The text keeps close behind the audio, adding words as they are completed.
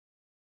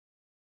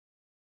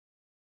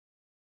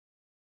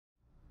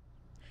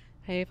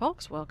Hey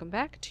folks, welcome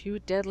back to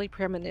Deadly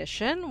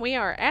Premonition. We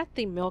are at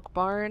the milk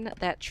barn,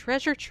 that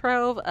treasure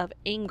trove of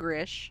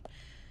English.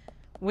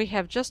 We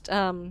have just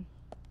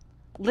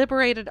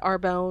liberated our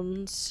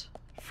bones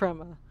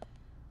from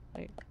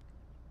a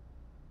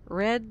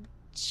red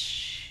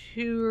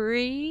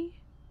tree.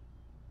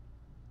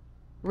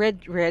 Red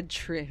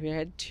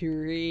tree.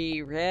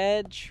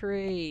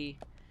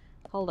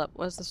 Hold up,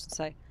 what does this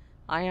say?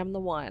 I am the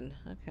one.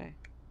 Okay.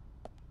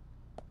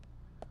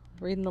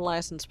 Reading the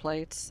license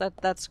plates.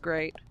 That's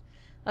great.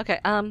 Okay,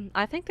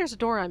 I think there's a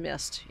door I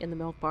missed in the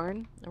milk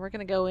barn, and we're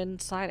gonna go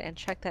inside and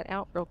check that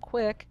out real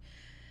quick.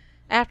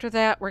 After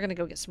that, we're gonna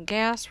go get some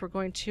gas. We're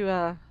going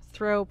to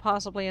throw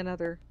possibly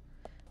another.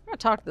 I'm gonna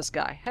talk to this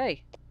guy.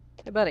 Hey,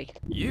 buddy.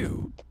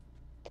 You?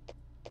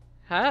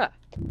 Huh?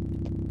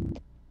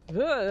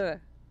 Ugh.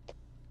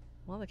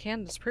 Well, the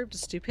candidates proved his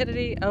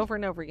stupidity over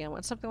and over again.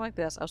 What's something like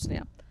this? Oh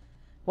snap!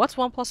 What's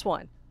 1 +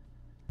 1?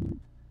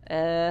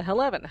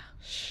 11.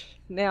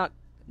 Now,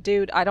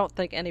 dude, I don't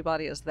think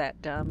anybody is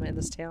that dumb in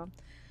this town.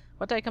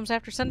 What day comes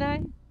after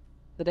Sunday?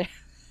 The day...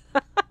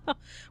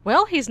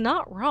 Well, he's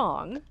not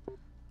wrong.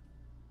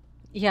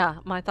 Yeah,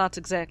 my thoughts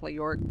exactly,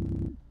 York.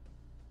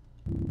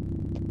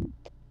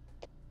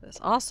 This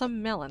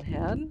awesome melon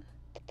head.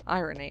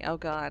 Irony, oh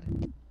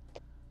god.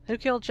 Who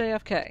killed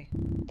JFK?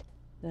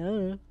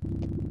 You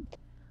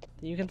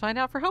can find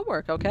out for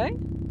homework, okay?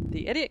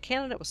 The idiot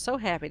candidate was so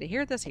happy to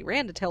hear this, he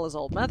ran to tell his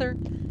old mother.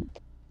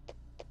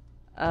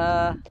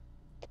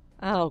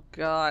 Oh,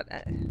 God.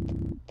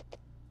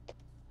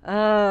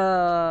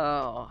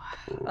 Oh,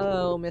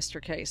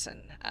 Mr.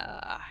 Kaysen.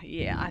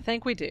 Yeah, I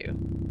think we do.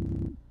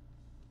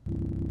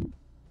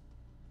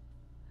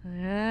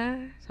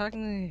 Yeah,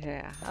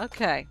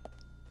 okay.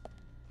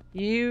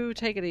 You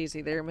take it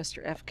easy there,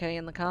 Mr. FK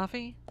in the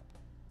coffee.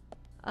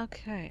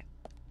 Okay,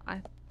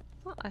 I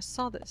thought I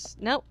saw this.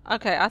 Nope,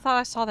 okay, I thought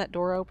I saw that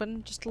door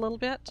open just a little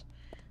bit.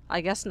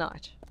 I guess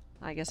not.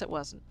 I guess it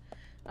wasn't.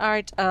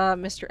 Alright,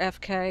 Mr.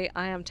 FK,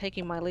 I am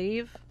taking my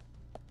leave.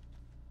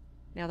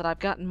 Now that I've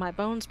gotten my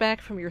bones back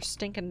from your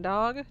stinking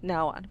dog.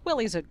 No,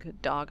 Willie's a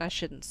good dog. I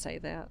shouldn't say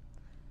that.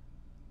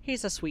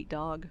 He's a sweet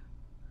dog.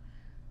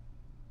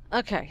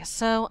 Okay,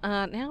 so,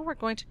 now we're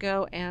going to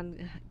go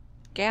and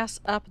gas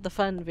up the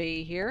Fun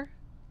V here.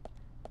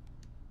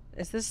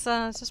 Is this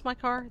my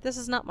car? This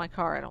is not my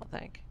car, I don't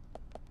think.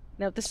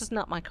 No, this is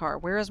not my car.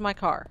 Where is my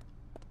car?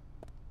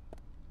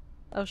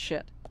 Oh,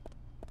 shit.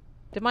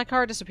 Did my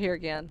car disappear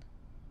again?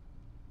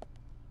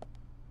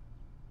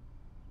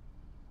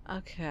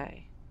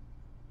 Okay.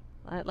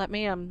 Let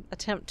me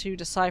attempt to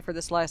decipher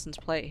this license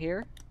plate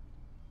here.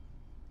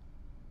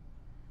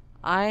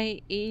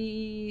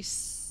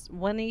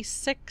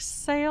 IE1E6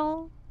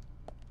 sale?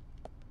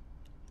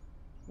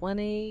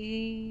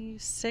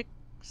 1E6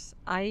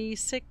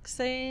 IE6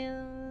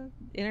 sale?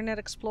 Internet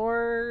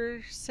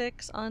Explorer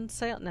 6 on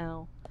sale?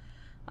 No.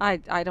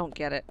 I don't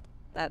get it.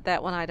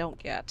 That one I don't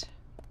get.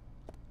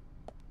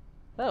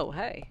 Oh,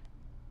 hey.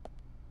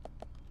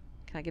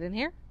 Can I get in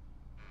here?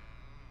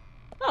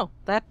 Oh,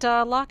 that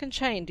lock and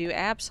chain do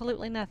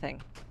absolutely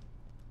nothing.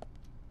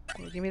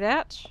 Can you give me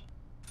that?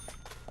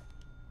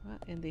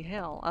 What in the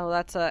hell? Oh,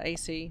 that's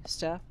AC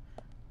stuff.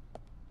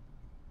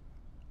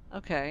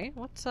 Okay,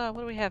 what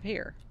do we have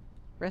here?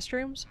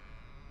 Restrooms?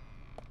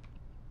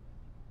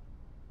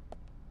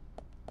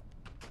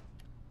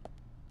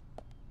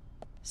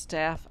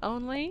 Staff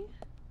only.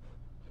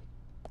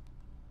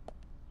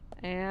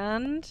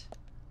 And...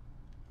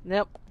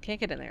 Nope,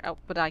 can't get in there. Oh,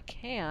 but I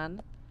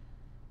can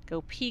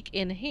go peek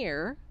in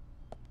here.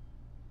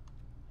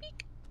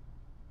 Peek.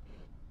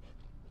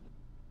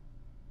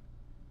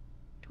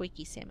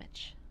 Twiki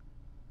sandwich.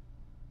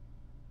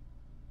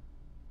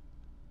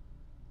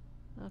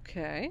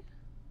 Okay.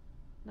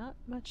 Not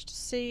much to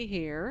see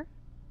here.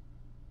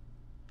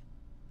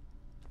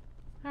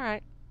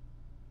 Alright.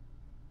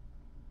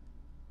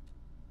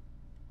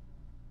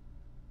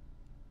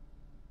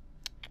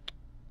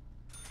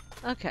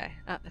 Okay.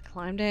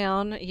 Climb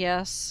down.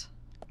 Yes.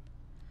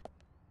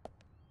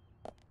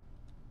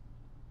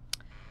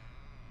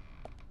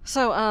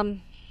 So,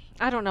 I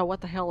don't know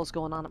what the hell is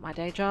going on at my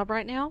day job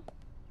right now.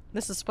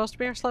 This is supposed to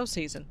be our slow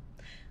season.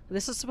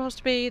 This is supposed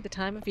to be the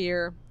time of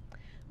year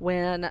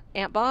when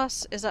Aunt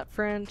Boss is up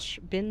French,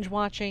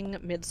 binge-watching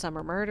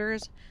Midsummer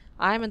Murders.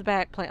 I'm in the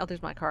back playing... Oh,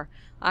 there's my car.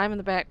 I'm in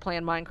the back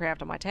playing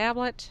Minecraft on my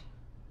tablet.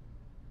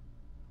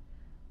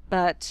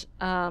 But,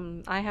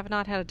 I have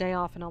not had a day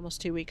off in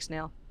almost 2 weeks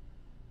now.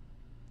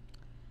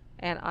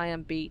 And I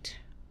am beat.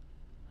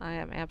 I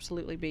am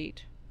absolutely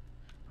beat.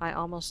 I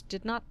almost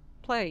did not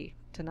play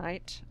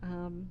tonight,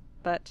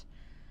 but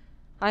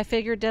I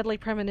figured Deadly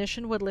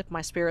Premonition would lift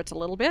my spirits a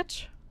little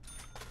bit.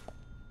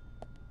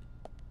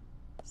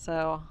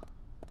 So,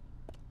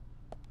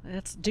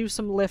 let's do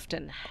some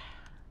lifting.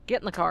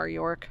 Get in the car,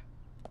 York.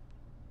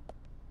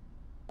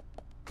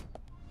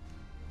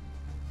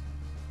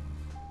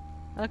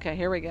 Okay,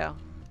 here we go.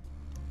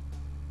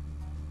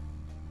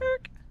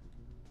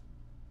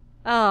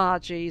 Ah,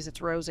 jeez,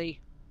 it's Rosie.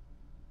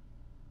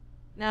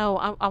 No,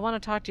 I want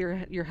to talk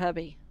to your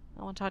hubby.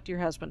 I want to talk to your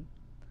husband.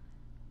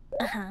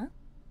 Uh-huh.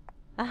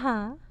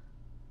 Uh-huh.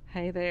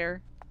 Hey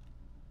there.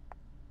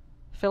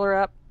 Fill her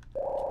up.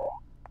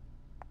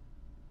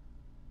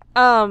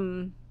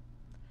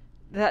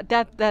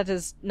 That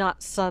is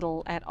not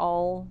subtle at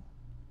all.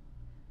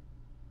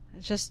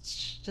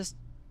 Just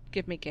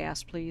give me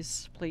gas,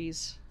 please.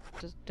 Please.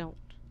 Just don't.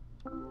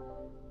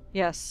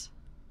 Yes.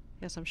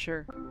 Yes, I'm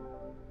sure.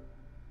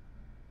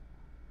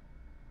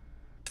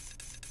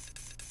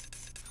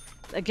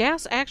 The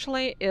gas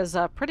actually is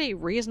pretty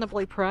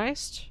reasonably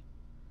priced.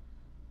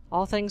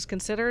 All things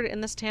considered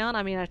in this town.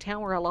 I mean, a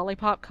town where a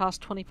lollipop costs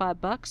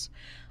 25 bucks.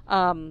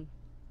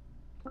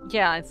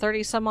 Yeah,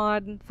 30 some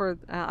odd for...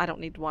 I don't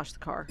need to wash the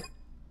car.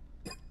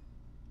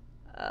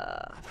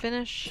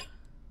 Finish.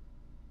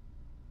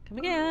 Come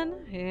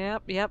again.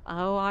 Yep.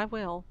 Oh, I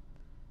will.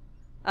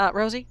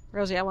 Rosie,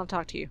 I want to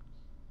talk to you.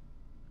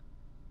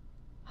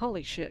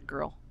 Holy shit,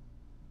 girl.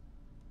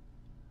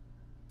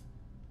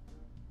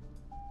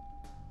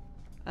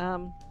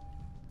 Can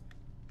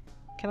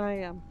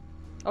I,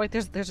 Oh wait,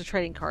 there's a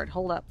trading card.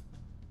 Hold up.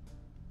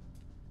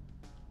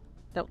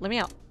 No, let me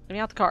out. Let me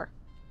out the car.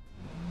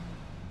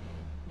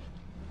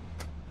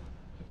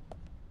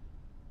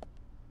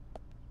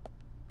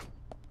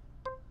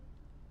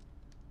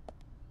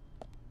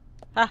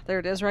 Ah, there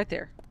it is right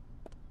there.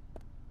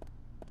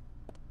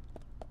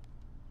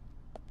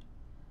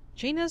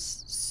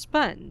 Gina's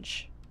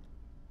sponge.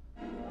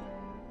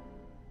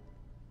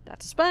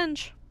 That's a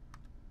sponge.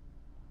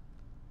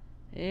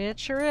 It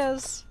sure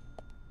is.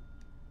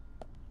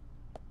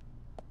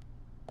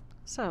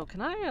 So,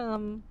 can I,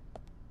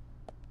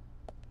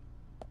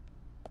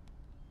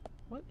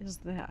 what is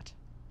that?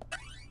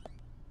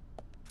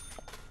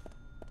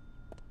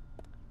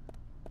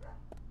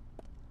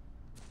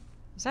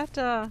 Is that,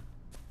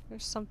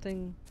 there's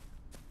something,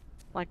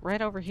 like,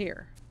 right over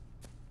here.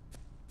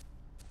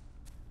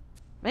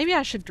 Maybe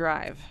I should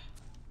drive.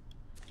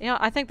 You know,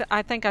 I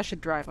think I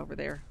should drive over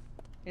there.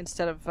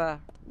 Instead of,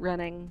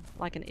 running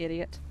like an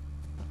idiot.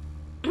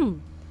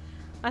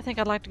 I think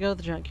I'd like to go to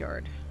the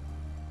junkyard.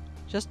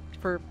 Just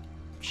for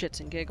shits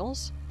and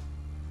giggles.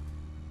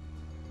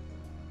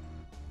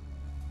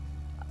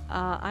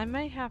 I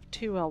may have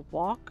to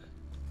walk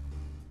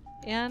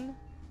in.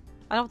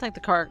 I don't think the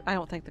car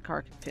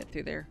can fit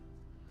through there.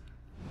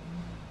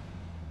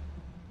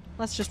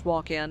 Let's just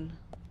walk in.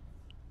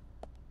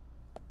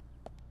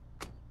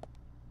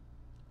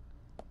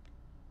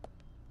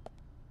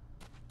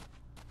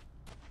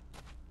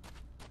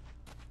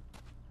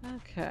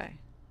 Okay.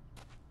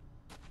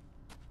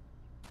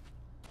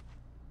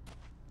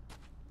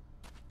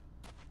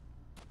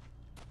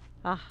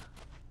 Ah.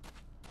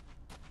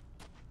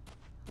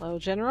 Hello,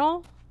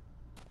 General?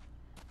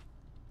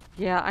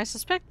 Yeah, I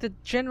suspect the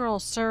General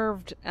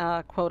served,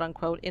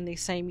 quote-unquote, in the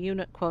same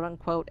unit,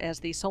 quote-unquote, as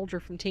the soldier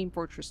from Team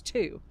Fortress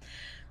 2.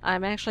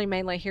 I'm actually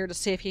mainly here to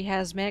see if he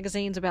has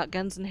magazines about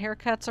guns and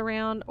haircuts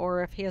around,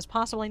 or if he is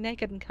possibly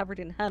naked and covered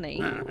in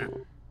honey.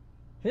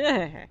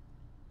 Yeah.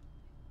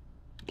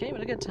 Came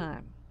at a good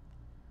time.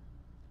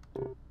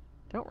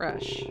 Don't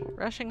rush.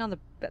 Rushing on the...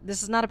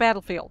 This is not a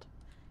battlefield.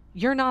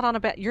 You're not on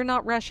a You're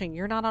not rushing.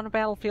 You're not on a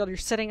battlefield. You're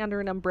sitting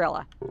under an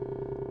umbrella.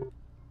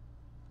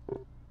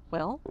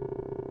 Well,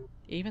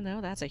 even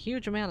though that's a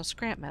huge amount of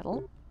scrap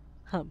metal.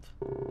 Humph.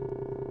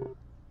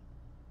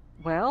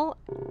 Well,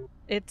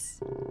 it's...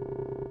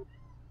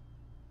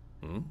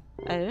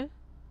 a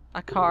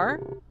car?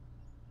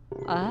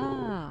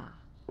 Ah.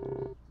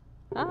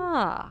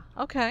 Ah,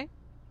 okay.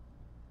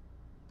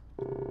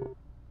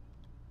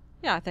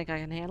 Yeah, I think I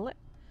can handle it.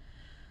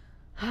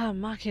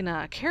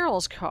 Machina.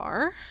 Carol's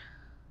car.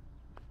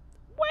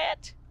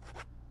 What?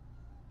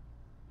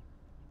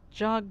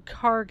 Jog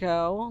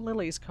Cargo.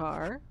 Lily's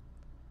car.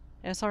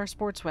 SR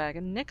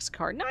Sportswagon. Nick's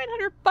car.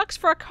 900 bucks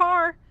for a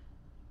car?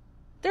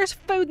 There's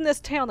food in this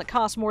town that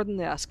costs more than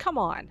this. Come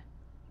on.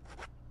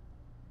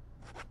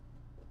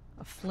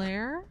 A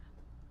flare.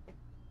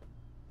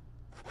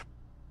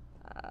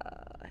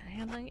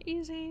 Handling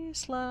easy,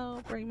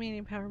 slow, brake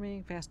medium, power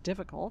medium, fast,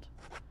 difficult.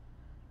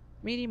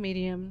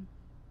 Medium.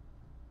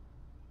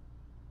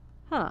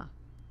 Huh.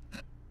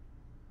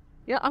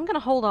 Yeah, I'm gonna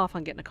hold off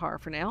on getting a car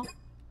for now.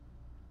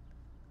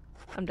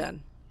 I'm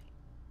done.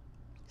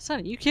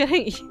 Son, are you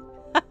kidding?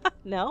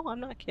 No,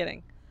 I'm not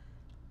kidding.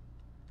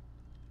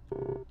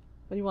 What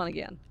do you want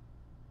again?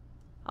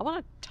 I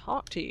want to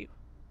talk to you.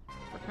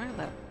 For crying out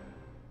loud.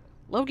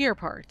 Low gear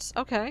parts.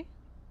 Okay.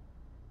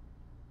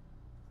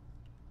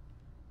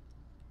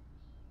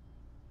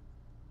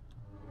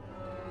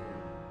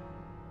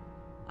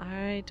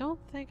 I don't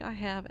think I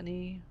have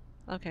any...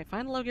 Okay,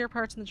 find the low gear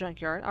parts in the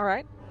junkyard.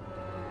 Alright.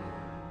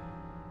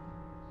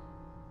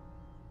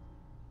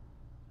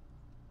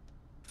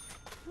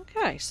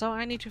 Okay, so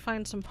I need to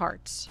find some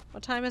parts.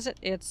 What time is it?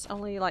 It's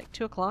only like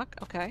 2 o'clock.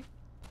 Okay.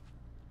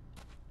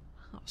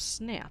 Oh,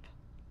 snap.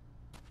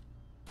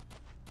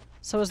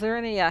 So is there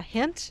any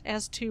hint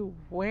as to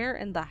where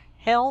in the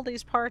hell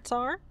these parts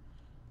are?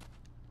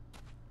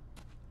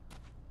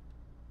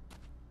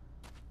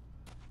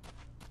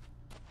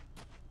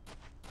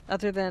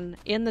 Other than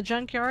in the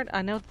junkyard,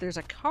 I know that there's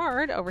a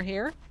card over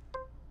here.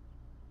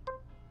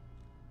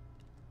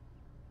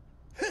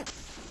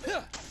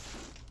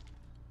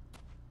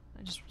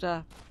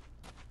 just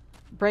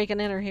break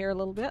and enter here a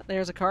little bit.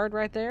 There's a card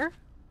right there.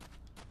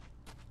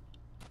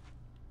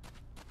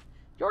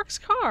 York's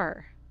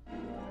car.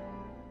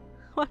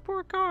 My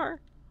poor car.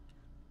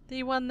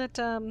 The one that,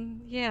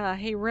 yeah,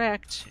 he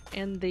wrecked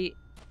in the,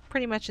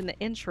 pretty much in the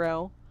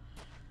intro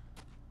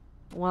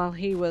while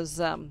he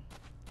was,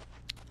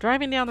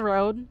 driving down the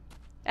road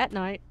at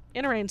night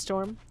in a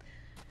rainstorm,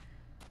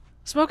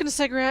 smoking a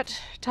cigarette,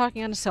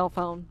 talking on a cell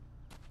phone,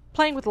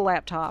 playing with a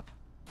laptop,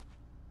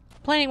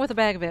 playing with a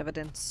bag of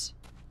evidence,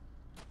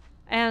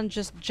 and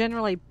just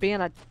generally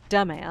being a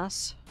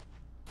dumbass.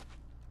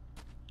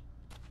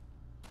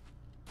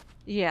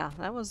 Yeah,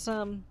 that was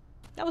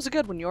a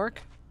good one,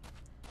 York.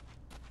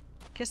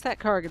 Kiss that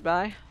car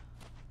goodbye.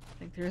 I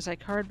think there is a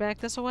card back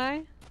this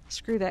way.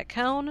 Screw that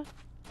cone.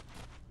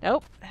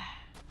 Nope.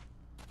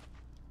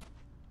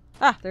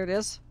 Ah, there it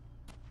is.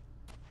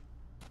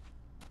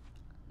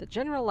 The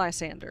General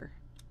Lysander.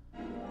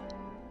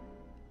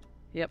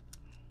 Yep.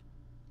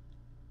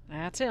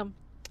 That's him.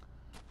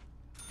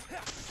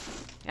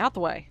 Out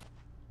the way.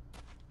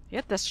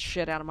 Get this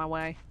shit out of my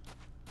way.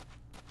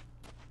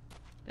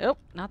 Nope,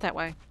 not that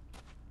way.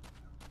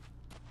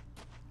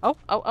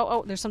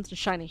 Oh, there's something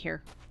shiny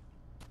here.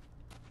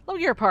 Low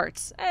gear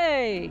parts.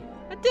 Hey,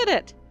 I did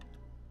it.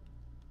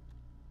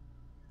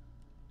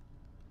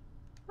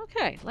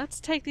 Okay, let's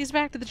take these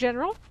back to the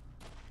General.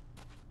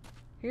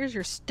 Here's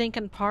your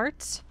stinking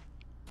parts.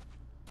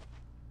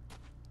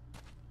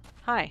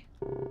 Hi.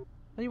 What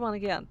do you want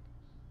again?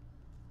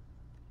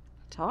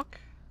 Talk.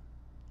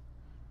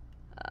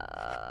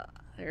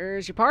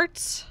 There's your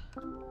parts.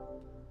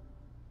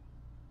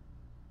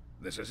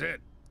 This is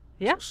it.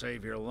 Yeah. Will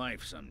save your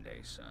life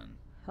someday, son.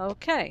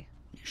 Okay.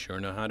 You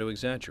sure know how to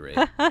exaggerate.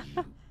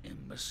 You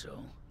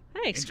imbecile.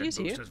 Hey, excuse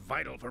Engine you. boost is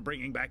vital for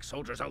bringing back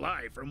soldiers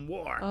alive from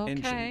war. Okay.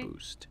 Engine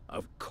boost.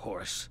 Of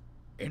course.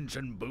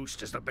 Engine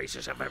boost is the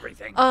basis of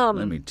everything.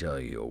 Let me tell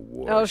you a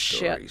war Oh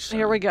story, shit. son.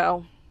 Here we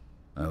go.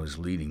 I was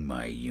leading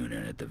my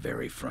unit at the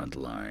very front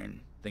line.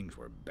 Things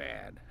were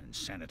bad, and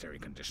sanitary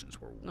conditions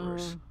were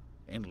worse.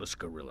 Endless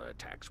guerrilla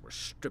attacks were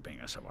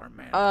stripping us of our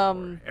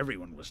manpower.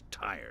 Everyone was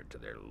tired to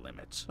their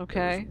limits. Okay.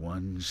 There was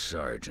one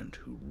sergeant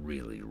who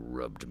really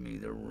rubbed me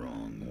the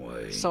wrong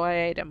way. So I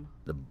ate him.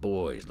 The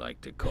boys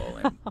like to call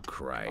him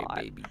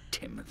Crybaby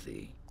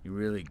Timothy. He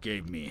really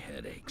gave me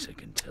headaches, I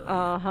can tell you.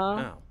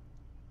 Wow.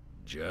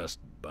 Just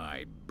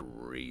by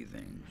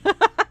breathing.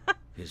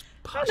 His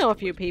I know a posture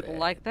few was people bad.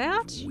 like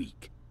that. He was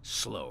weak,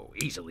 slow,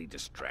 easily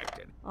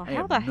distracted. Well, I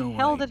how have the no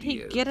hell did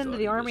he idea get who into thought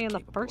the he was army in the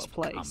capable first of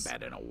place?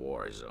 Combat in a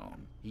war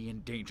zone. He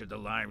endangered the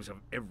lives of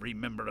every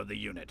member of the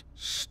unit.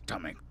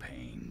 Stomach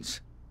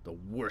pains. The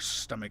worst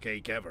stomach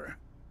ache ever.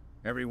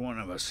 Every one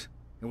of us.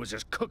 It was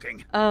just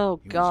cooking. Oh,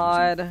 He was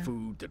God. using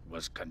food that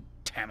was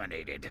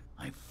contaminated.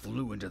 I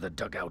flew into the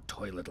dugout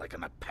toilet like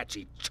an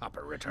Apache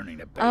chopper returning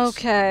to base.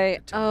 Okay, I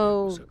have to tell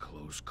you, it was a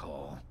close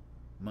call.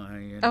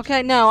 My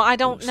Okay, no, I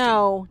don't boosted.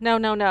 know. No.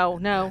 And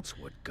that's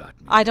what got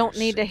me I don't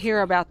there need to hear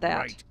safely, about that.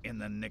 Right in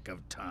the nick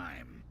of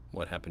time.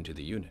 What happened to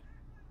the unit?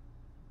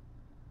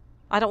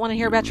 I don't want to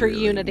hear about your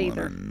unit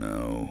either.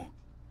 No.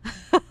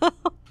 Oh,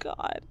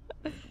 God.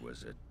 It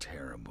was a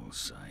terrible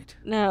sight.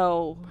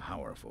 No.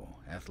 Powerful,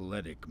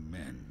 athletic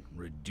men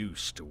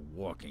reduced to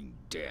walking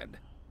dead.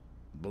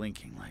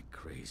 Blinking like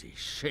crazy,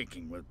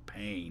 shaking with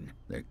pain.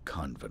 Their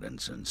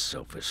confidence and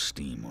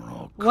self-esteem were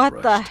all crushed.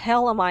 What the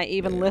hell am I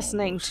even They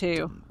listening almost to?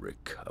 didn't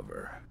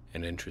recover.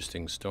 An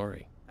interesting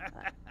story.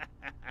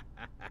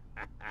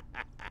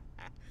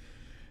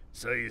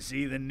 So you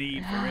see the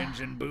need for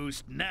engine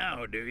boost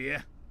now, do you?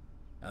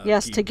 I'll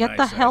Yes, keep to get my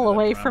the side hell of the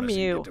away from promise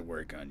and you. Get to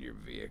work on your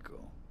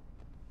vehicle.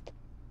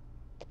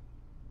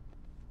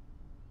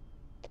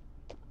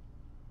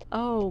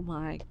 Oh,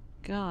 my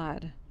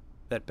God.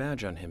 That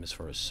badge on him is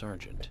for a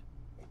sergeant.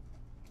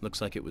 Looks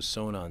like it was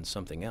sewn on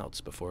something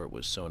else before it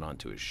was sewn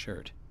onto his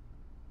shirt.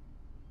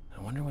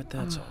 I wonder what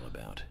that's all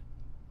about.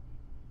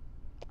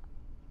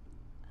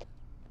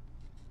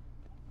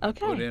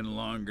 Okay. Put in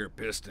longer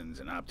pistons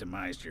and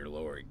optimized your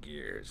lower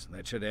gears.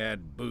 That should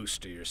add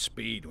boost to your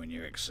speed when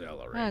you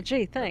accelerate. Ah,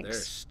 gee, But there's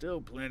thanks. still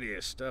plenty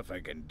of stuff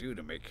I can do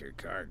to make your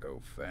car go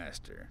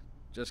faster.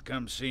 Just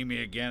come see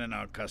me again and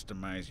I'll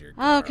customize your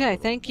car a Okay,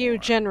 little thank you, more.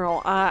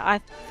 General. I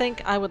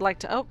think I would like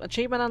to... Oh,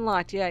 achievement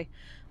unlocked, yay.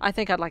 I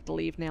think I'd like to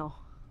leave now.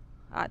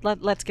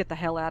 Let's get the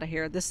hell out of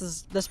here. This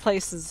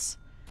place is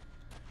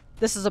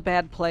a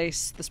bad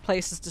place. This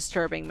place is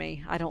disturbing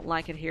me. I don't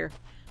like it here.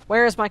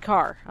 Where is my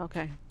car?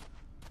 Okay.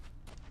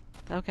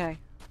 Okay,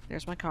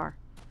 there's my car.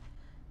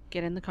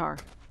 Get in the car.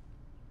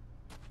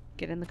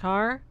 Get in the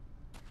car.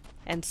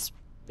 And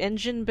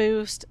engine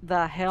boost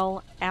the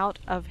hell out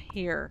of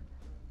here.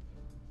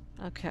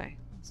 Okay,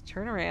 let's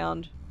turn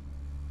around.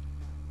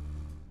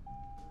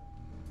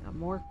 Got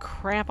more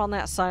crap on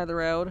that side of the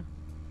road.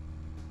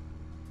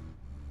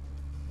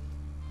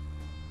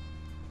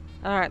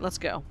 Alright, let's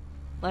go.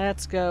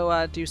 Let's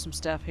go do some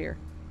stuff here.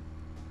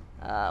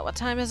 What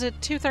time is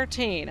it?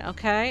 2:13.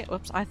 Okay.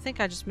 Whoops, I think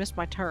I just missed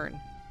my turn.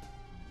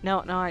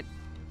 No, I...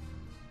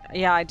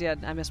 Yeah, I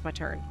did. I missed my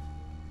turn.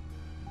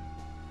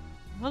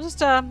 we'll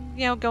just,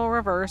 you know, go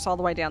reverse all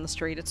the way down the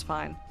street. It's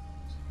fine.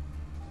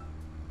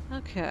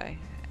 Okay.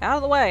 Out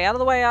of the way, out of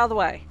the way, out of the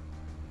way.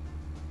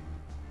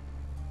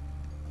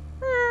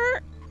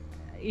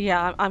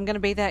 Yeah, I'm gonna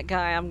be that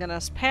guy. I'm gonna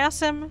pass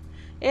him.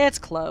 It's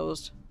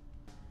closed.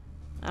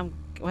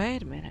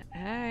 Wait a minute.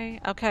 Hey.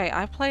 Okay,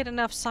 I've played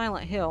enough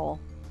Silent Hill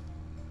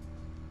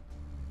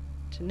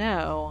to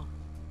know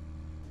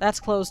that's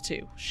closed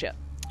too. Shit.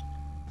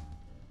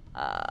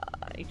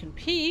 You can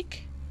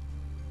peek.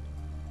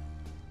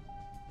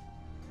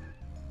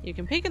 You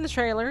can peek in the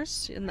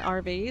trailers, in the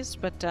RVs,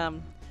 but,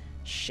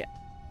 shit.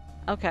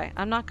 Okay,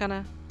 I'm not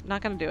gonna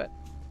do it.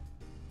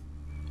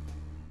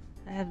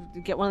 I have to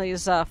get one of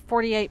these,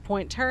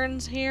 48-point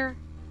turns here.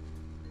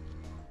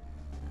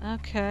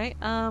 Okay,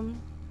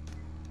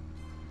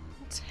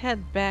 let's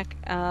head back,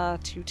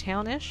 to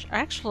townish.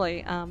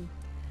 Actually,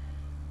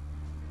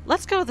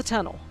 let's go to the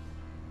tunnel.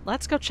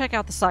 Let's go check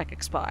out the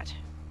psychic spot.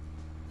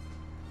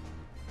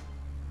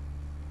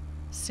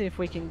 See if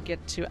we can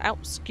get to... Oh,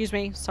 excuse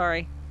me.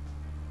 Sorry.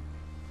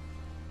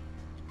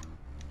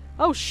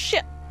 Oh,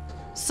 shit!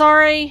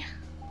 Sorry!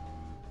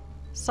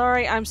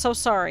 Sorry, I'm so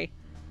sorry.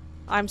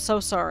 I'm so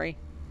sorry.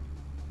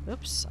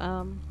 Oops,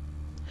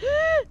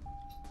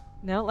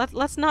 No,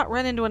 let's not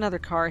run into another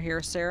car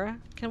here, Sarah.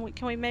 Can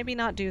we maybe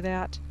not do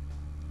that?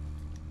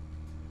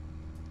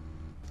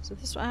 So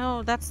this...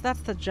 Oh, that's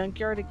the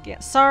junkyard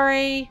again.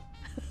 Sorry!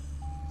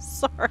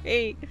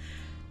 Sorry!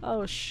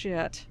 Oh,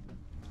 shit.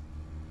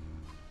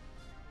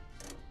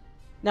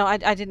 No, I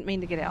didn't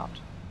mean to get out.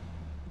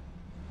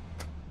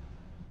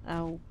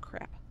 Oh,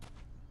 crap.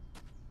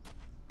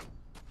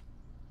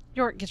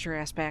 York, get your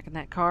ass back in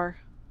that car.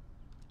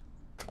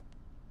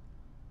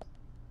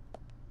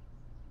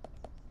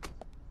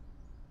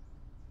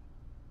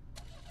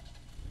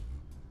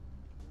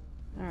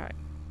 Alright.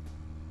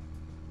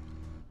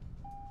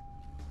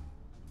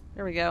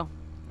 There we go.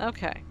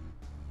 Okay.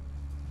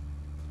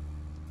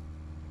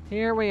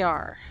 Here we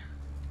are.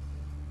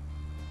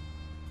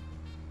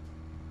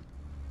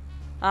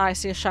 Ah, I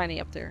see a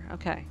shiny up there.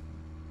 Okay.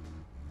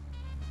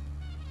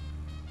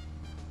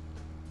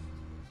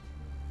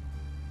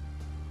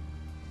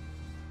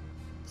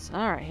 So,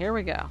 alright, here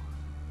we go.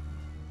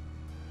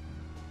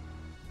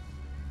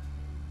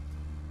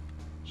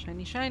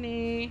 Shiny,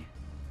 shiny.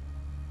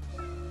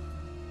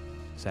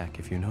 Zach,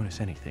 if you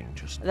notice anything,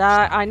 just...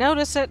 I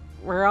notice it.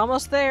 We're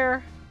almost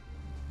there.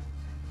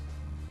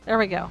 There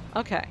we go.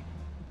 Okay.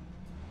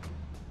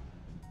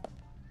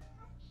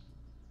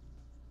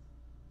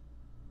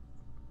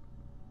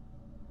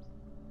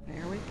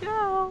 There we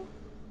go.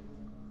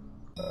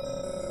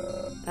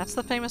 That's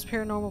the famous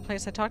paranormal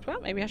place I talked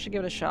about. Maybe I should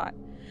give it a shot.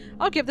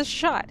 I'll give this a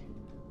shot.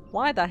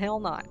 Why the hell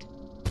not?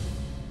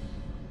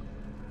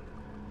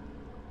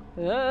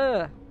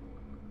 Ugh.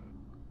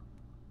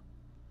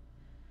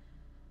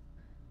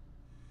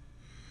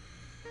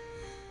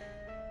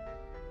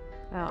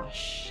 Oh,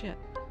 shit.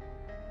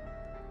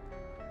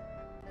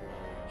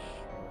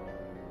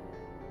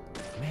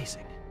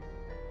 Amazing.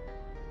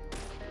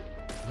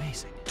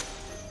 Amazing.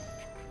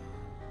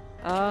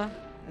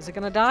 Is it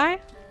gonna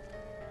die?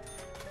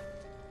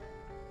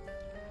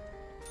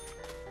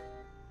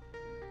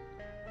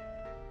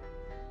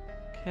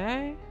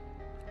 Okay.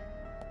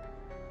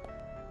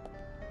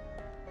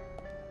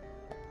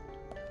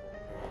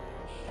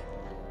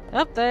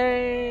 Oh,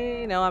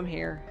 they know I'm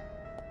here.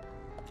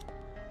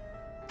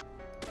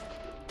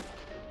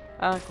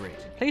 Great.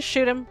 Please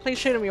shoot him. Please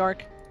shoot him,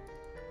 York.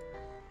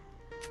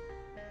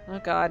 Oh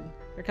god.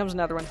 Here comes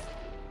another one.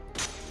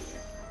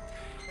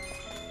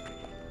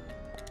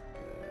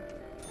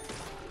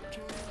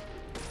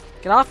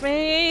 Get off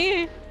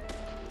me!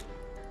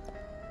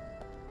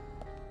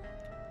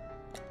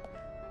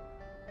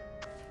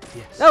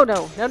 Yes. No,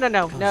 no, no, no,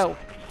 no, no.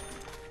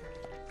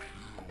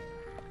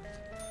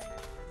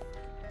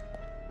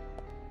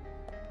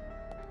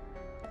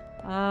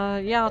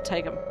 Yeah, I'll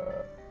take him.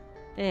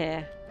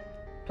 Yeah.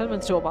 Put him in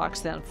the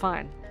toolbox then.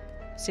 Fine.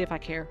 See if I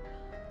care.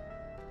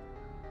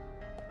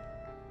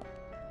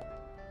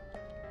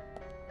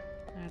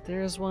 Alright,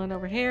 there's one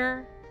over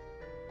here.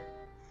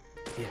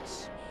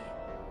 Yes.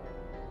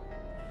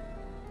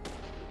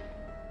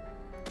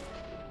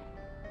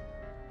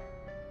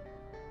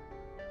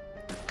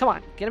 Come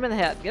on, get him in the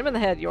head. Get him in the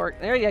head, York.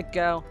 There you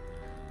go.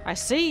 I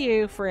see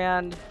you,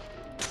 friend.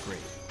 Great.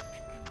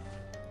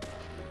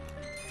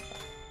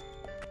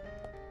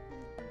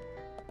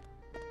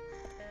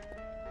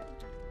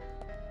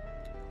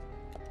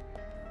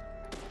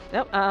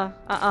 Nope.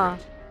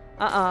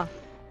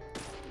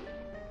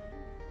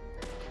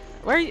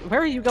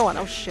 Where are you going?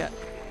 Oh shit.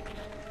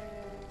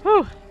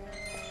 Whew.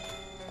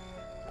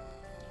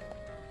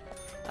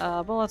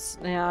 Bullets.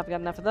 Yeah, I've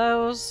got enough of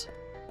those.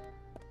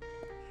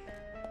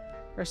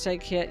 First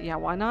aid kit. Yeah,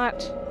 why not?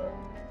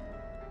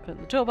 Put it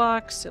in the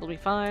toolbox. It'll be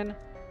fine.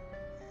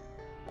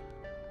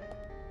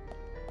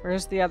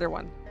 Where's the other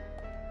one?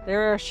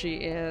 There she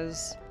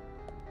is.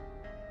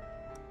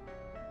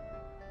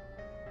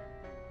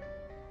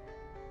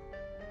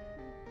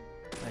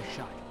 Nice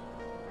shot.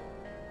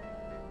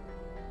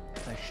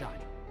 Nice shot.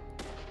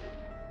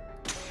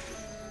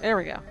 There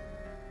we go.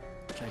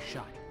 Nice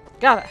shot.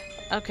 Got it.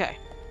 Okay.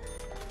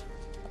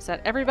 Is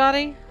that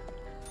everybody?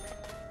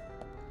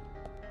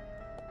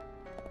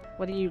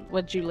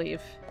 What'd you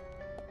leave?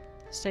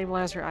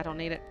 Stabilizer, I don't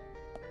need it.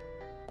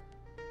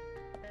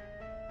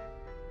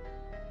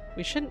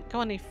 We shouldn't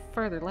go any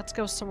further. Let's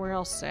go somewhere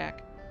else,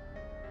 Zach.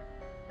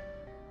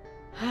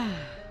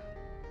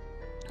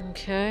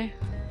 Okay.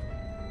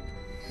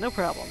 No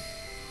problem.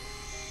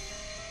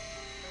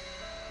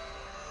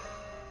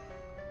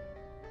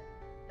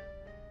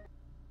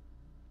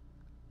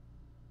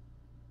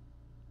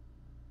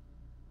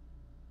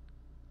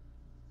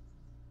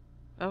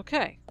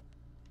 Okay.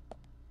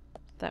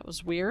 That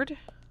was weird.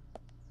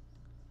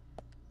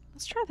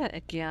 Let's try that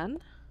again.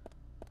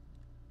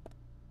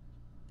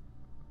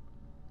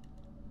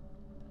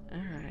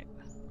 Alright.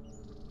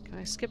 Can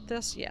I skip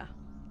this? Yeah.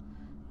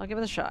 I'll give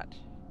it a shot.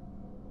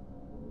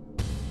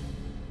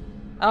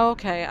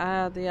 Okay,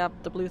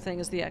 the blue thing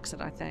is the exit,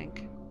 I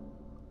think.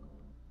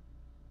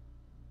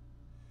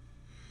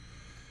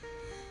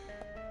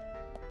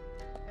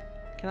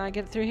 Can I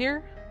get through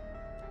here?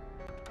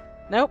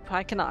 Nope,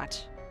 I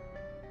cannot.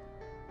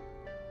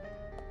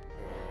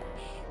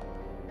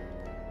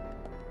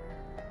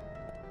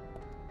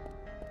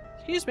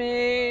 Excuse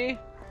me.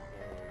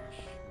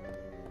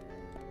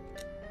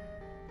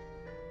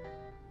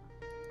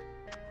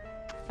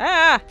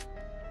 Ah!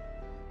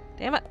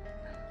 Damn it.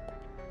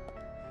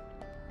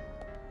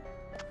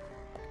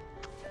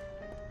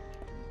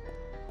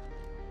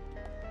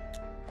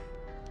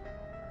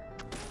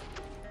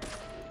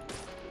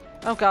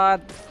 Oh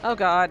god. Oh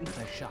god.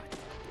 Nice shot.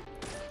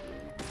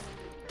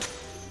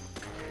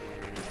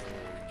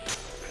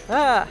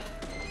 Ah!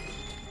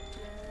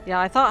 Yeah,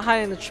 I thought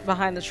hiding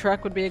behind the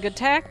truck would be a good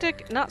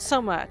tactic. Not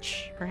so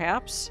much,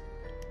 perhaps.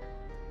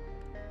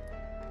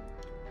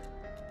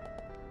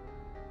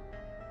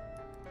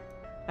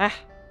 Ah.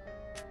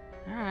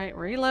 Alright,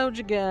 reload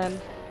your gun.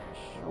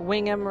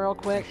 Wing him real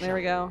quick. There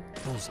we go.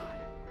 Bullseye.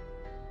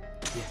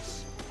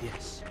 Yes,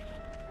 yes.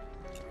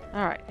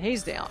 Alright,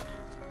 he's down.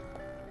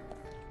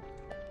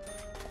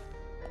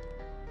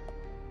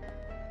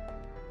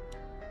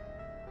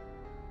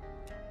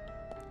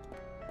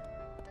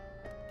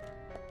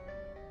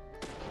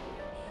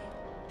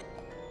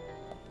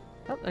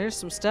 Oh, there's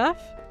some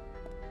stuff.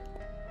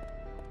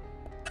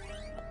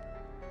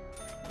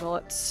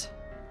 Bullets.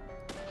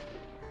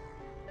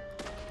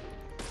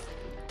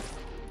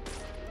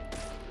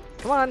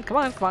 Come on, come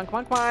on, come on, come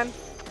on, come on.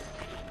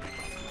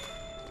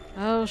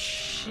 Oh,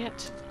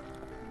 shit.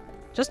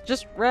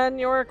 Just run,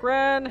 York,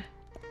 run.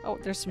 Oh,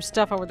 there's some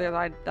stuff over there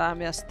that I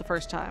missed the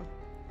first time.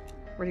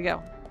 Where'd he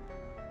go?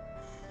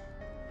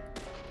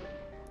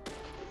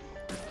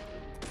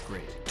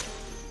 Great.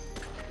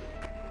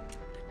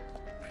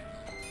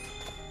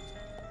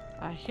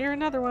 I hear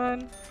another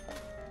one.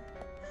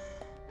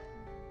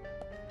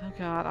 Oh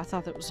god, I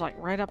thought that was like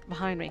right up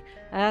behind me.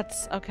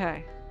 That's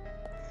okay.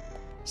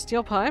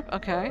 Steel pipe,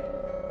 okay.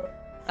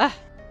 Ah!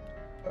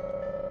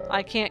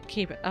 I can't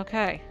keep it.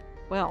 Okay.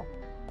 Well.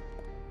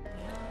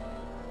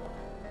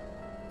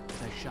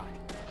 Nice shot.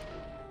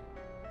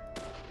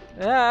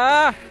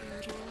 Ah!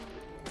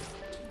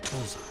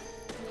 Bullseye.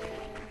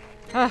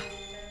 Ah!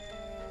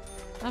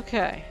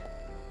 Okay.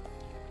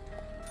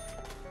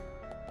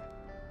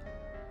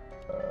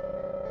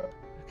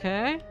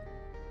 Okay.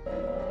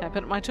 I put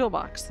it in my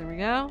toolbox. There we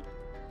go.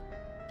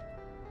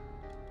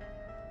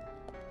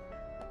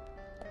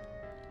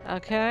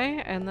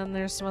 Okay, and then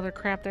there's some other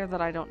crap there that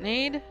I don't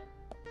need.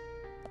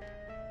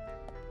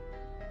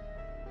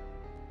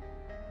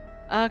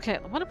 Okay,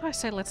 what if I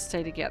say let's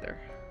stay together?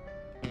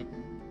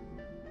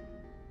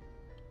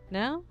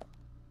 No?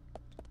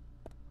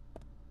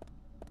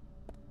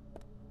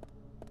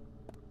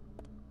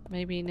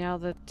 Maybe now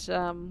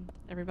that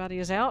everybody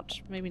is out,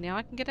 maybe now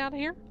I can get out of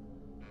here?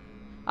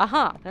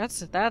 Aha,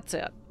 that's it.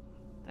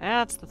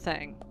 That's the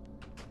thing.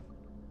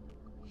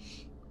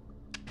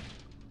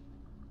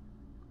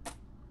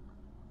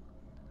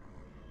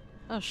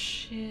 Oh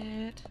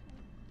shit.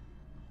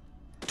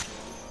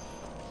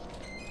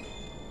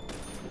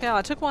 Okay,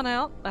 I took one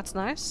out. That's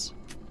nice.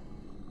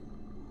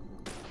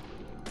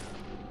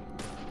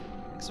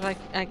 So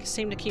I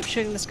seem to keep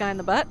shooting this guy in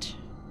the butt,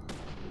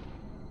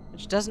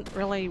 which doesn't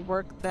really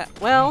work that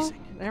well.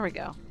 Amazing. There we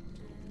go.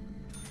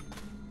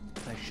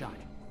 Nice shot.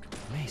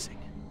 Amazing.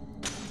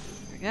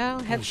 There we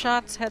go.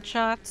 Headshots,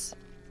 headshots.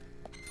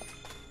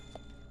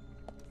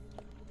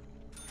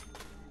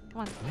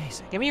 Come on.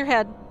 Amazing. Give me your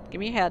head. Give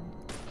me your head.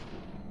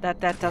 That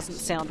doesn't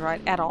sound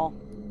right at all.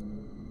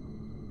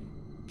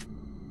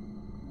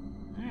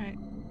 Alright.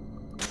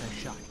 Nice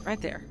shot.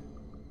 Right there.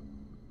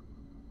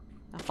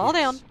 Now fall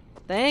down.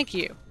 Thank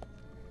you.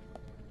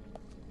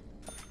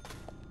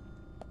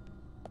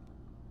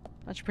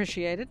 Much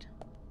appreciated.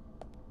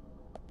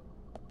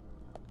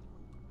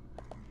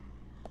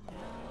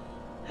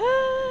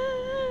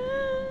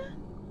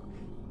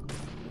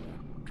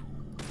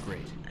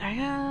 Great.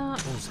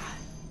 Bullseye.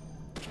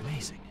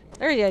 Amazing.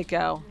 There you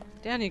go.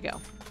 Down you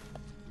go.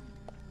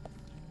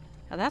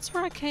 Now that's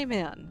where I came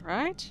in,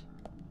 right?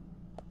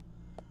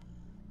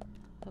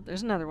 Oh,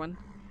 there's another one.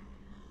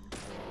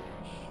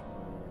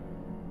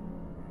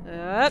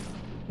 Nah.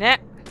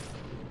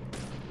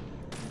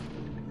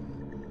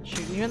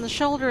 Shooting you in the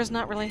shoulder is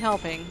not really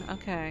helping.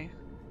 Okay.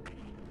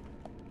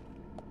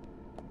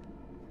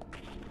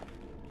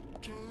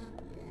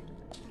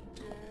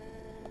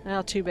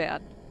 Oh, too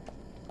bad.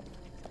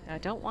 I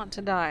don't want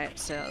to die, it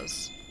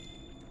says.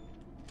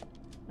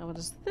 Now, what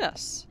is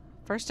this?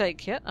 First aid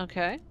kit,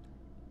 okay.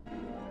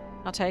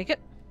 I'll take it.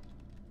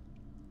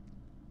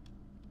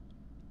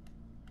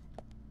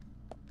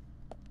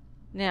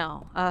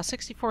 Now,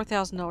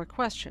 $64,000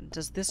 question.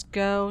 Does this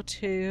go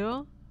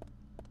to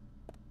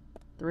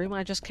the room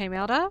I just came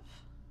out of?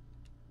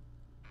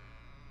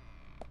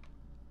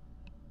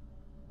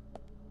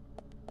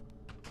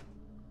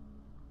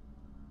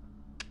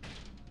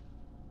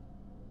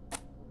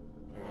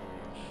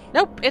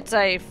 Nope, it's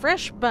a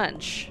fresh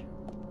bunch.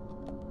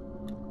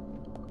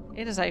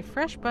 It is a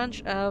fresh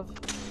bunch of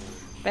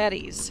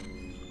baddies.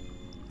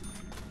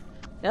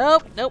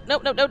 Nope, nope,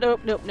 nope, nope, nope, nope,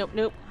 nope, nope,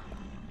 nope.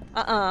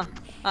 Alright.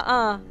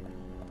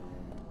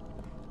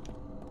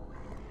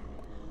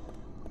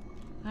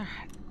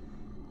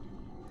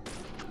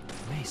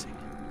 Amazing.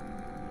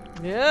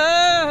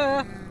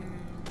 Yeah.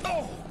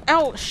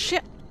 Oh,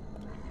 shit.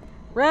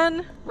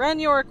 Run! Run,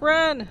 York,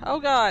 run! Oh,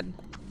 God.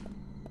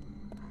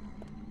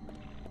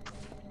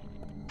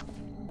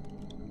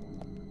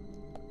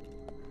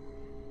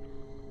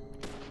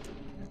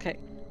 Okay.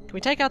 Can we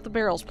take out the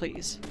barrels,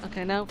 please?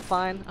 Okay, no?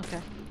 Fine. Okay.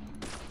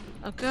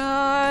 Oh,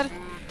 God.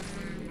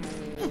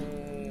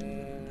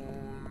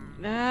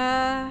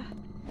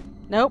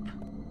 Nope.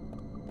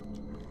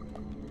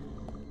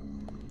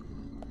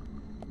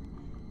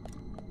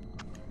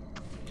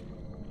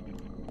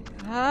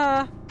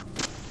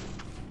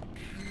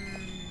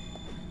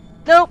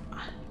 Nope.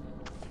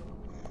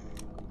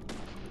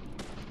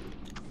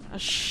 Oh,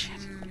 shit.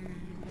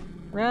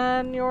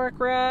 Run, York,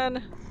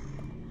 run.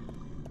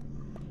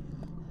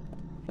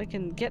 If we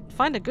can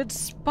find a good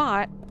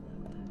spot,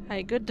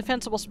 a good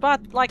defensible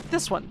spot like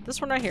this one.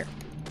 This one right here.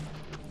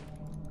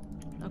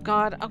 Oh,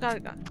 God. Oh,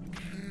 God.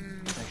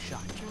 Nice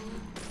shot.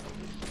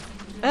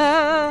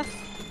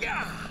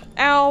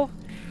 Ow.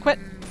 Quit.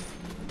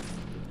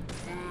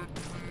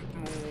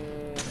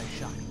 Nice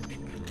shot.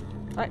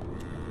 Alright.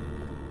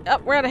 Oh,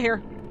 we're out of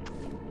here.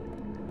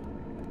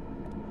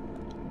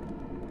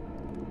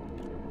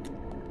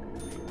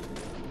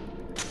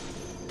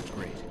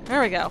 Great.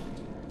 There we go.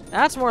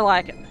 That's more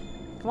like it.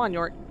 Come on,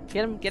 York.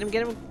 Get him, get him,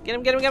 get him, get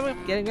him, get him, get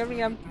him, get him, get him,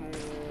 get him.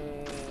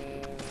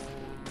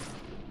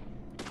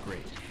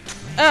 Great.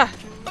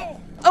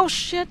 Oh,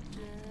 shit.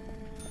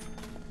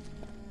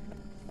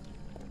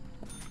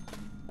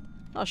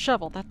 Oh,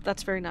 shovel.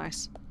 That's very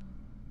nice.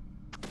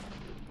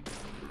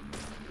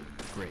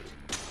 Great.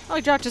 Oh,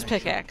 he dropped his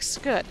pickaxe.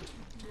 Good.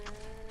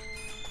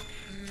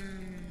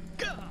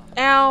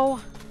 Ow.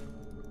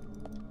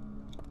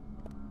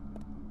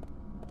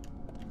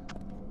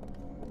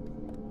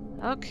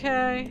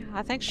 Okay,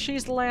 I think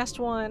she's the last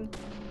one.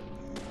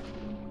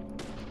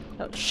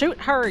 Oh, shoot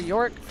her,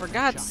 York, for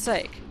God's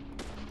sake.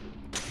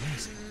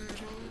 Amazing.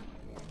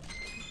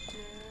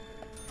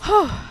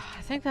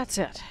 I think that's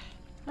it.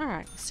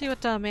 Alright, let's see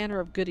what manner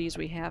of goodies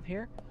we have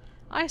here.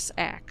 Ice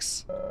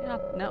axe. Yeah,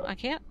 no, I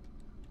can't.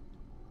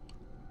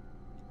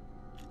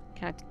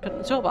 Can I put it in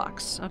the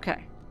toolbox?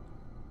 Okay.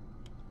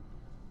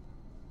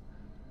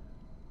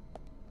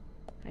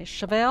 A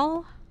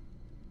shovel.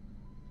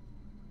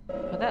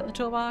 Put that in the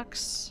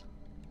toolbox.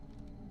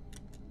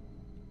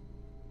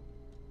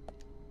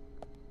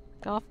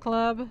 Golf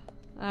club.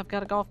 I've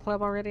got a golf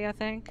club already, I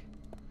think.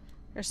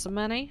 There's some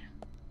money.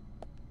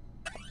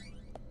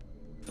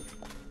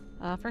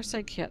 First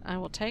aid kit. I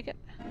will take it.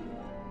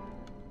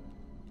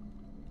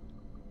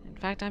 In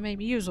fact, I may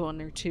use one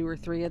or two or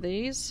three of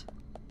these.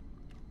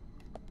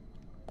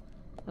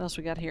 What else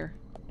we got here?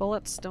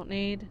 Bullets, don't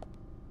need.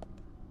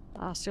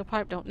 Steel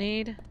pipe, don't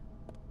need.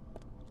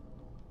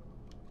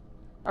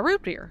 A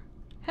root beer.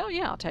 Hell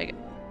yeah, I'll take it.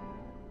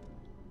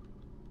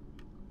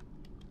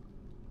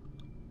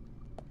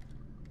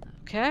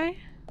 Okay.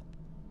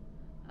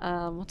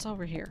 What's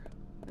over here?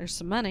 There's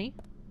some money.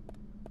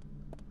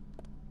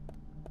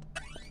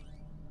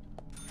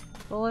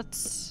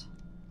 Bullets.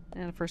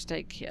 And a first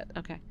aid kit.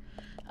 Okay.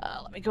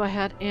 Let me go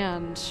ahead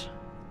and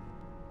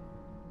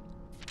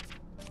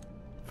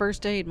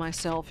first aid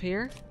myself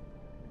here.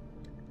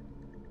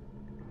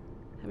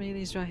 How many of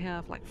these do I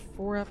have? Like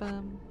 4 of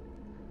them.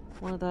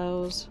 One of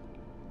those.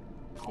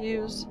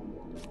 Use.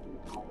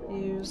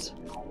 Use.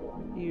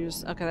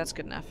 Use. Okay, that's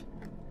good enough.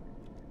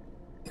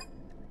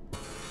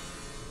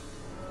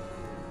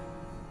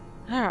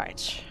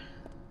 Alright.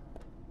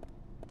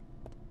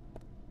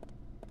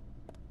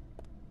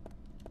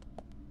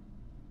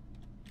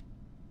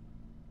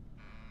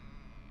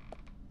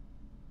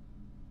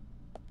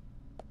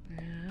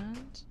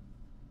 And...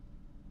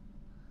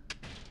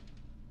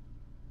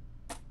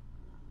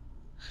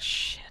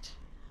 shit.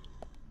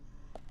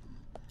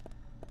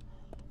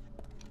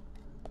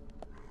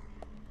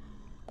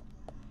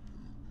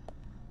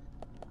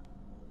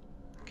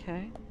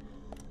 Okay.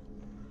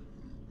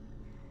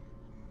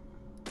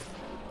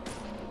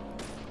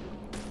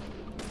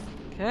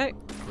 Okay.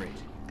 Great.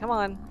 Come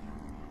on.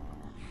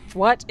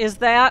 What is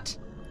that?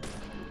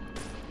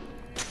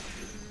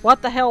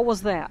 What the hell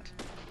was that?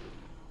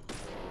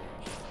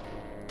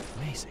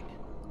 Amazing.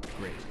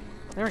 Great.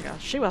 There we go.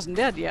 She wasn't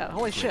dead yet.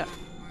 Holy shit.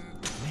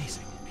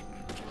 Amazing.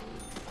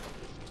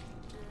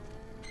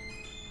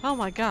 Oh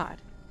my god.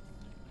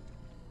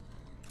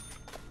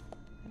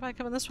 Am I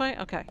coming this way?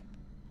 Okay.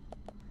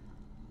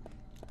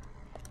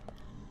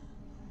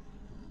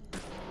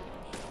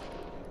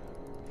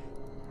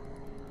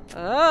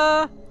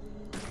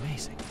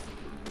 Amazing.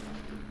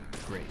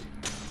 Great.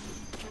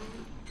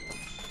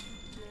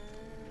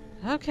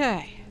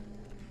 Okay.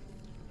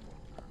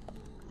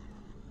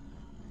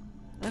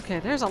 Okay,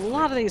 there's a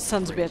lot of these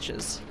sons of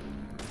bitches.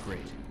 Great.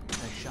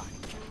 Nice shot.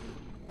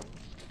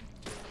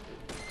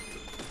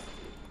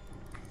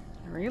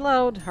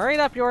 Reload. Hurry it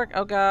up, York.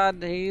 Oh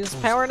god, he's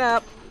powering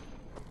up.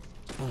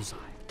 Bullseye.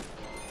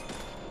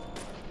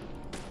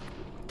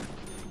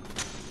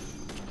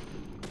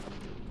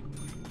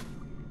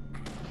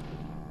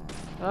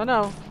 Oh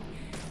no.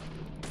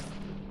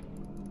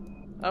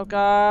 Oh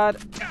god.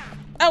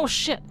 Oh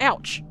shit,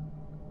 ouch.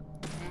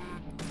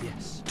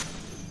 Yes.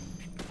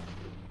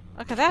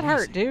 Okay, that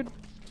hurt, dude.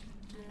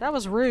 That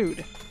was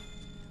rude.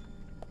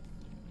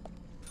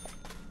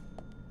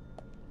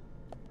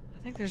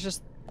 I think there's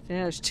just...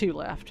 yeah, there's 2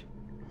 left.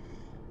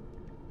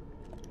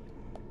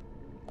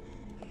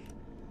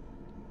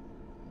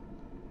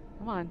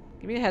 Come on,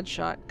 give me a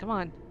headshot. Come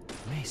on.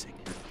 Amazing.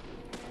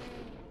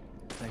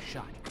 Nice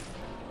shot.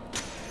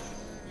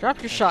 Drop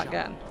your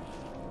shotgun.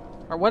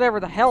 Or whatever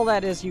the hell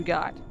that is you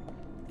got.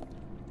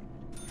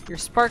 Your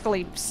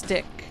sparkly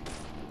stick.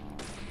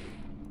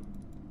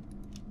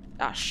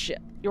 Ah,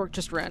 shit. York,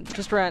 just run.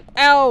 Just run.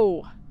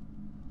 Ow!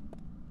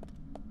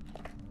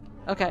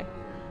 Okay.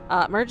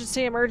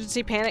 Emergency,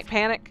 emergency, panic,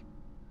 panic.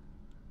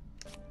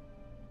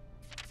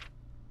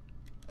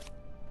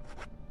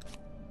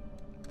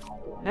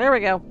 There we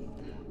go.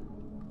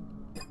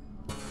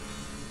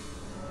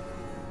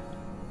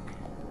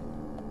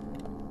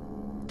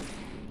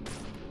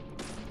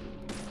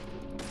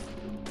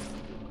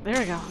 There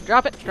we go.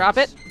 Drop it, drop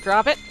it,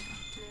 drop it.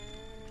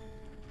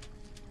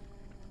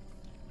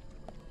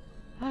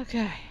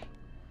 Okay.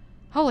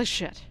 Holy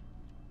shit.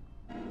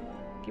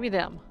 Give me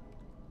them.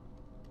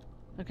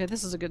 Okay,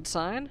 this is a good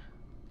sign.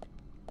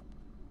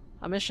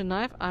 A mission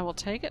knife. I will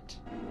take it.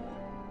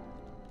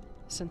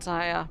 Since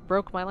I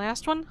broke my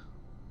last one.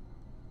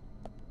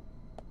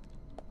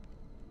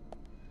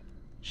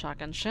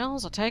 Shotgun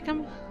shells. I'll take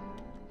them.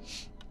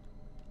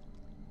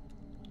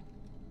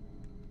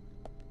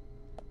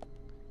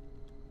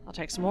 I'll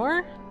take some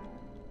more.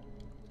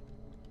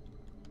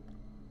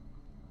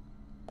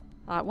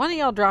 One of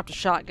y'all dropped a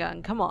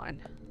shotgun. Come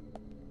on.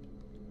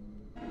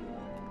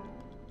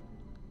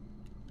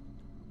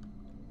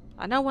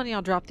 I know one of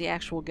y'all dropped the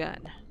actual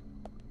gun.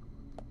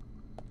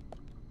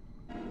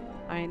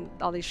 I mean,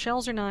 all these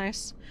shells are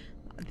nice.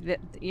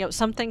 You know,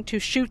 something to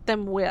shoot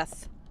them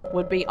with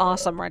would be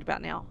awesome right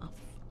about now. Oh,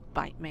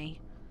 bite me.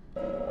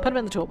 Put them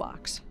in the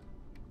toolbox.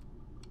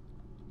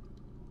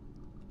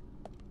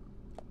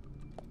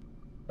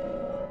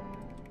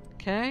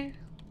 Okay.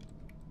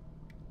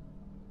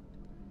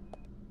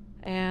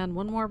 And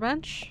one more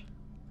bench.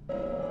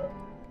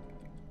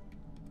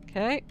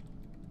 Okay.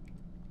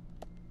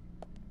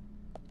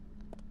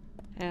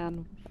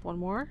 And one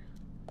more.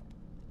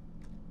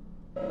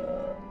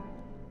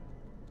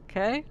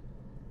 Okay.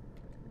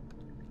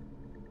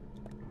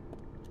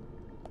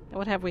 And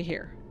what have we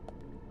here?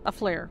 A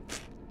flare.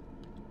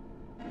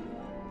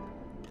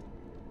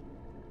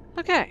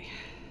 Okay.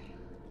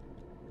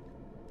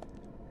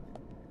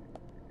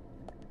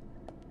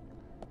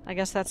 I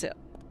guess that's it.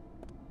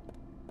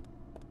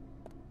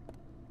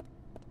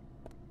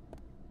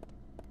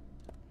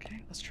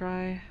 Okay, let's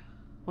try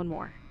one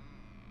more.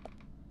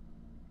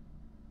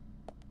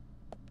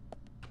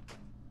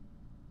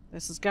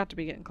 This has got to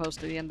be getting close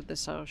to the end of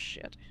this. Oh,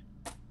 shit.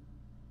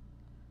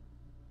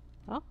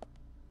 Oh.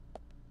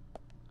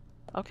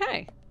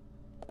 Okay.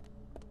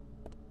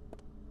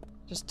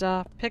 Just,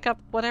 pick up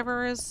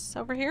whatever is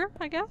over here,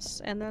 I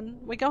guess, and then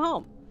we go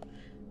home.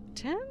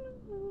 10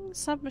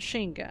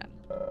 submachine gun.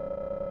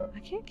 I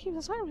can't keep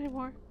this on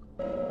anymore.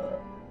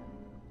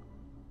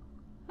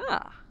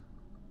 Ah.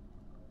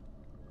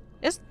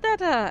 Isn't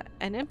that,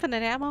 an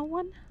infinite ammo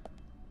one?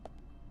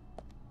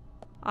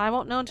 I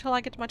won't know until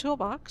I get to my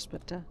toolbox,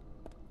 but,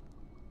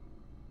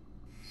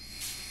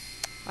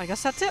 I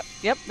guess that's it.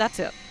 Yep, that's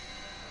it.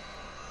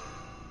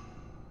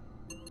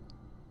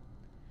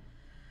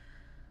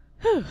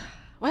 Whew.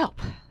 Well,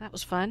 that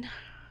was fun.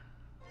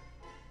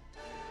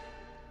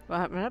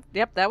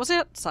 Yep, that was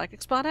it.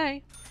 Psychic Spot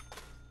A.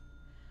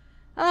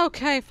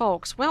 Okay,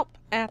 folks. Well,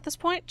 at this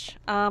point,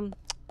 I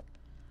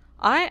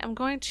am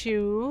going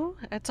to...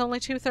 It's only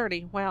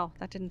 2:30. Wow,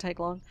 that didn't take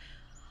long.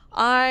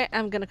 I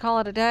am going to call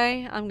it a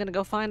day. I'm going to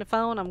go find a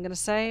phone. I'm going to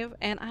save.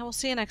 And I will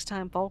see you next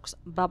time, folks.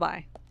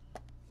 Bye-bye.